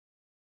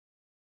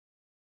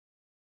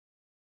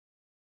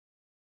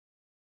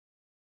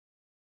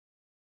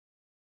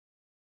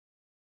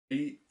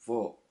3,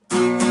 4.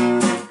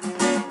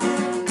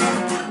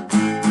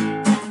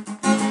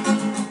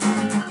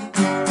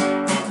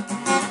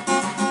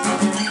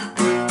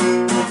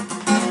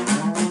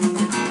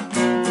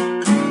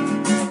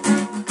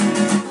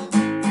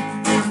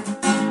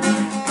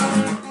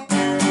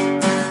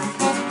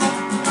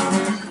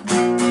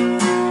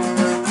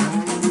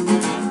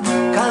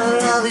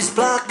 Color is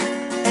black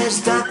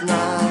as dark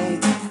night,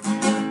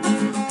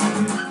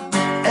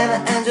 and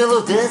an angel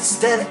of death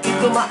staring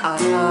into my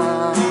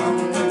eyes.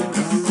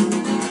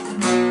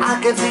 I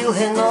can feel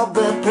her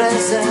noble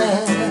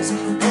presence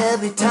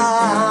every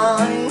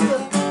time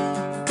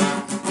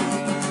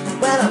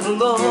when I'm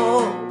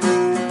alone.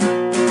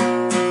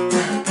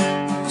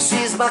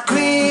 She's my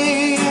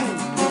queen,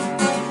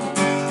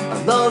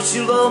 I know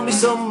she loves me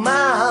so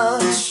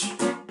much.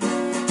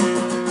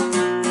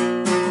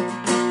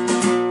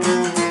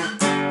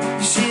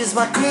 She's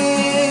my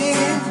queen,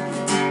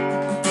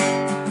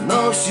 I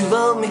know she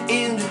loves me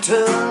in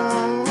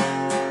return.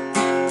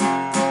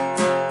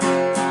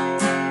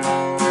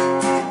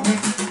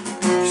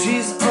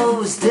 She's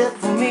always there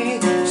for me,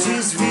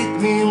 she's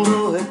with me in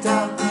low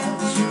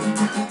touch,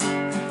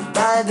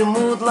 by the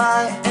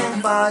moonlight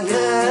and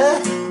fire.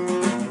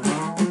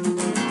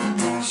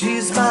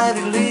 She's my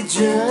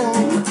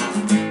religion,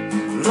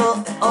 law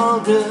and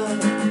order,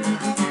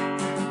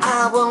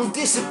 I won't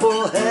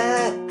disappoint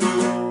her.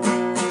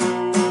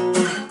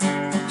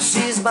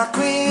 She's my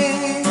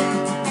queen,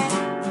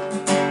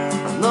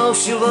 I know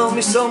she loves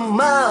me so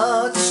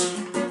much.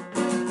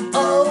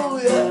 Oh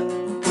yeah.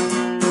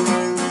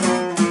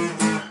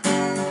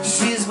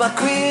 She's my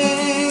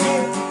queen,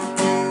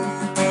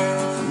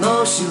 I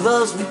know she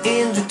loves me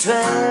in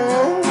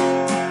return.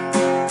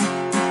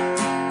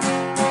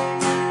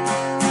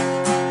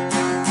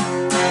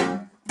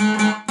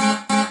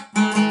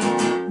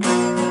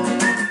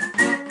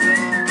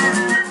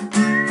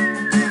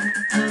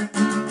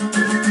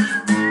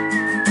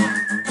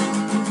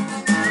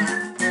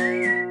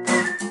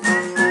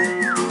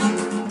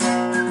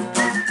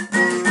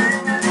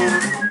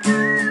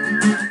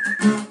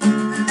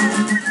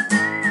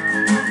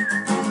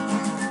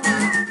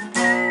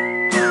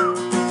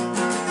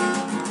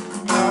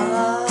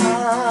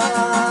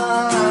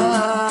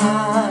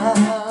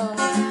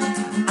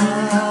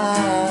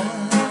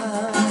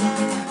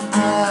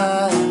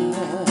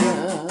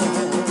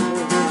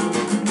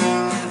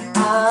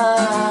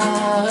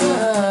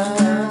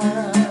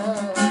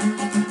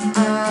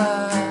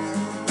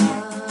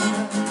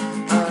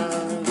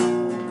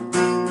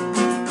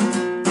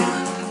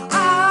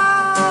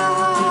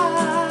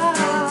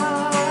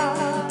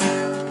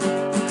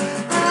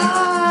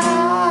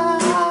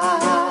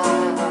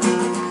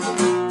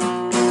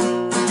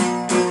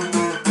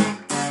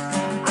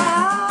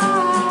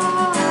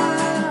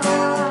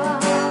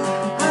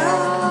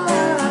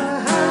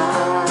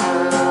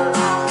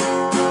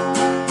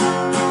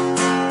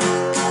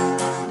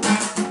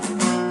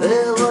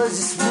 There was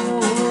this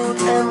mood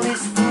and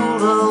this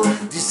full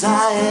of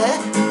desire.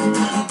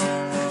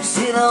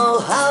 She know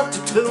how to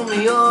turn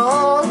me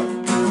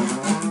on.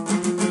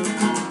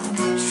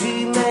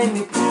 She made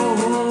me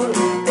poor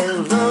and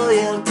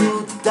loyal to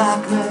the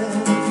darkness.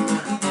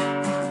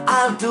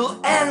 I'll do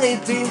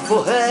anything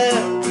for her.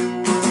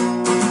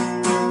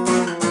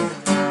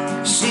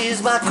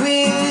 She's my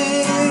queen,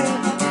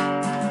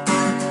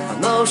 I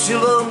know she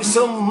loves me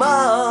so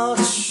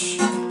much.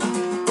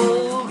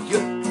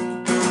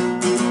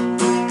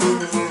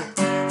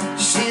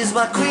 She's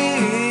my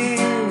queen,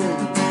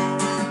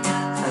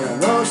 and I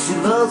know she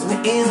loves me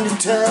in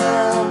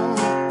return.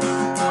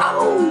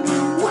 Oh.